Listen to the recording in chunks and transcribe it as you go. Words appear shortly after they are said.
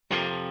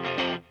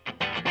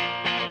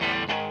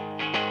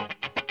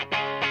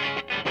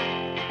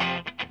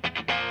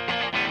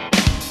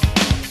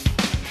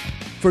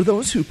For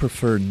those who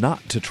prefer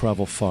not to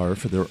travel far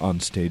for their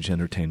onstage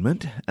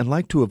entertainment and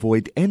like to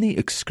avoid any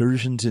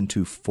excursions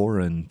into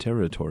foreign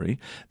territory,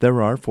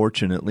 there are,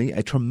 fortunately,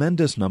 a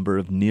tremendous number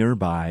of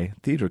nearby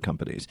theater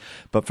companies.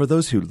 But for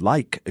those who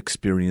like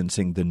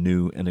experiencing the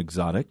new and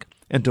exotic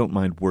and don't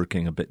mind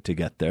working a bit to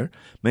get there,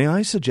 may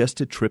I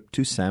suggest a trip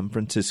to San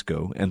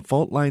Francisco and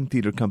Fault Line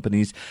Theater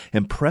Company's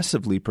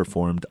impressively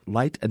performed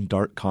light and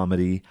dark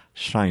comedy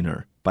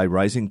Shiner by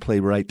rising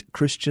playwright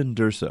Christian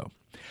Durso.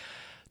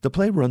 The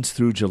play runs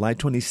through July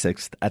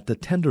 26th at the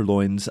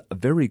Tenderloin's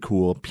very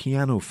cool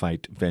Piano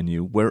Fight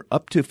venue, where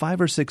up to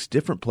 5 or 6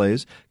 different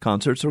plays,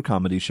 concerts, or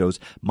comedy shows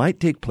might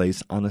take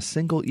place on a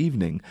single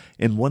evening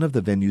in one of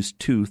the venue's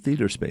 2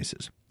 theater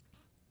spaces.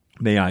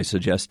 May I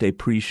suggest a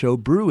pre-show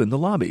brew in the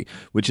lobby,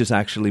 which is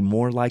actually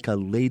more like a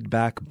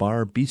laid-back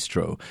bar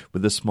bistro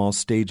with a small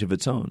stage of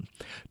its own.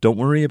 Don't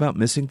worry about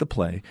missing the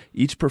play.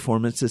 Each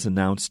performance is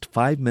announced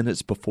 5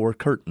 minutes before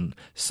curtain,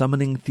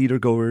 summoning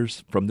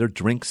theatergoers from their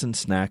drinks and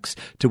snacks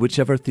to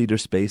whichever theater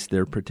space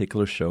their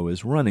particular show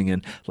is running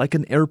in, like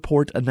an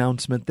airport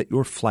announcement that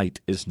your flight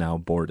is now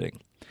boarding.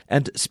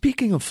 And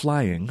speaking of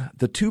flying,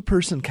 the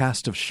 2-person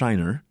cast of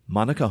Shiner,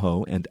 Monica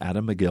Ho and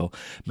Adam McGill,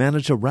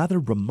 manage a rather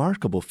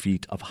remarkable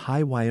feat of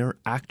high-wire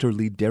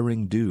actorly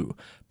daring-do,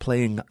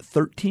 playing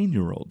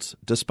 13-year-olds,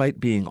 despite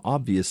being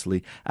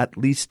obviously at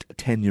least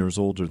 10 years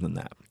older than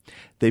that.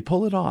 They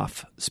pull it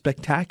off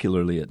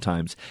spectacularly at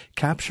times,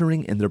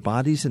 capturing in their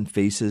bodies and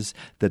faces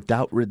the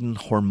doubt-ridden,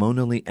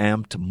 hormonally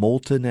amped,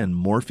 molten and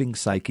morphing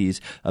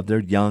psyches of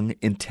their young,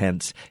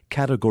 intense,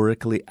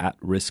 categorically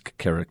at-risk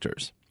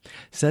characters.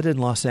 Set in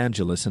Los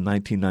Angeles in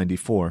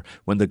 1994,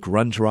 when the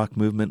grunge rock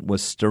movement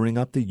was stirring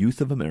up the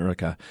youth of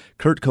America,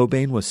 Kurt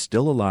Cobain was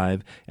still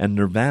alive, and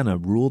Nirvana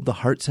ruled the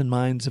hearts and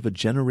minds of a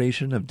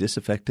generation of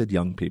disaffected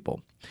young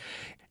people.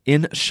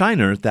 In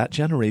Shiner, that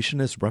generation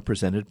is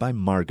represented by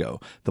Margot,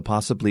 the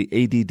possibly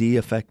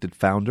ADD-affected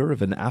founder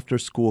of an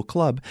after-school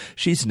club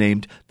she's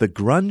named the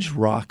Grunge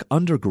Rock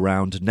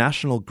Underground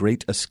National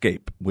Great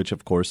Escape, which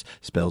of course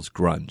spells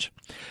grunge.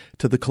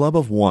 To the club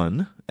of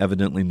one,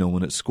 evidently no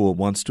one at school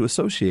wants to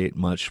associate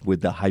much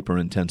with the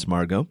hyper-intense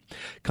Margot,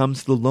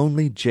 comes the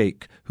lonely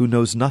Jake, who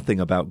knows nothing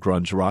about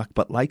grunge rock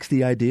but likes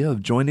the idea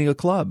of joining a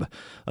club,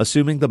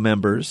 assuming the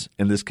members,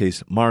 in this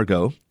case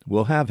Margot,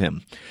 will have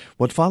him.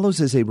 What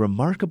follows is a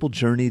remarkable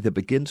journey that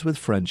begins with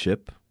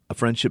friendship, a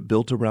friendship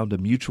built around a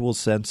mutual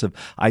sense of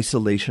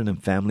isolation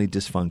and family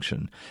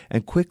dysfunction,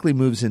 and quickly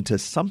moves into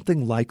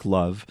something like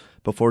love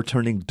before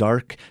turning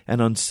dark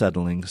and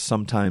unsettling,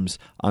 sometimes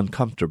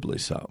uncomfortably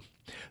so.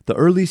 The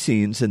early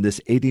scenes in this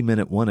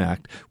 80-minute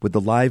one-act, with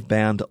the live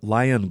band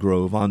Lion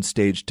Grove on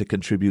stage to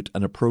contribute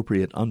an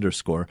appropriate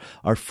underscore,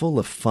 are full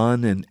of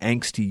fun and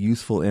angsty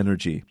youthful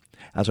energy,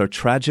 as our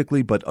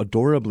tragically but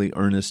adorably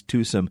earnest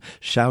twosome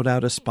shout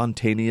out a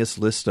spontaneous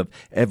list of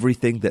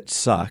everything that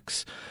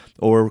sucks,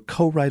 or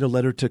co-write a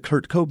letter to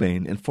Kurt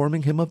Cobain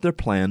informing him of their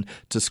plan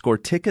to score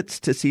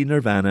tickets to see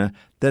Nirvana,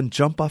 then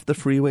jump off the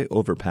freeway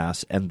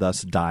overpass and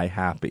thus die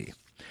happy.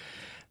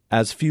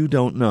 As few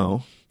don't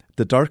know,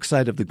 the dark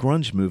side of the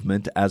grunge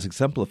movement, as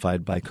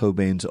exemplified by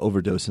Cobain's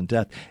overdose and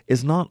death,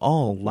 is not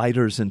all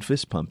lighters and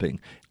fist-pumping,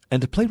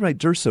 and playwright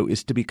Durso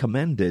is to be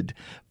commended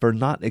for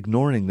not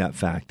ignoring that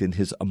fact in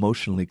his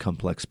emotionally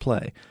complex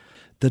play.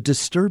 The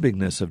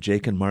disturbingness of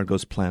Jake and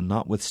Margot's plan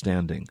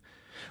notwithstanding,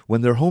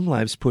 when their home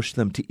lives push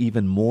them to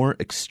even more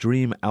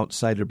extreme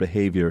outsider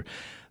behavior,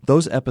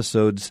 those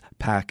episodes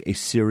pack a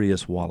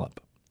serious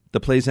wallop. The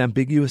play's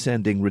ambiguous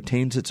ending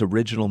retains its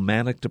original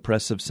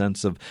manic-depressive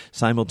sense of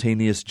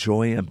simultaneous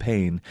joy and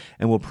pain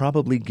and will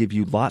probably give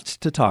you lots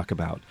to talk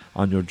about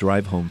on your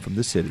drive home from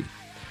the city.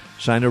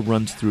 Shiner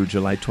runs through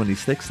July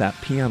 26th at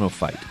Piano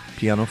Fight,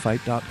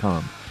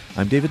 pianofight.com.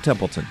 I'm David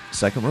Templeton,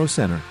 second row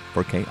center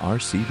for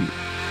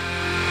KRCB.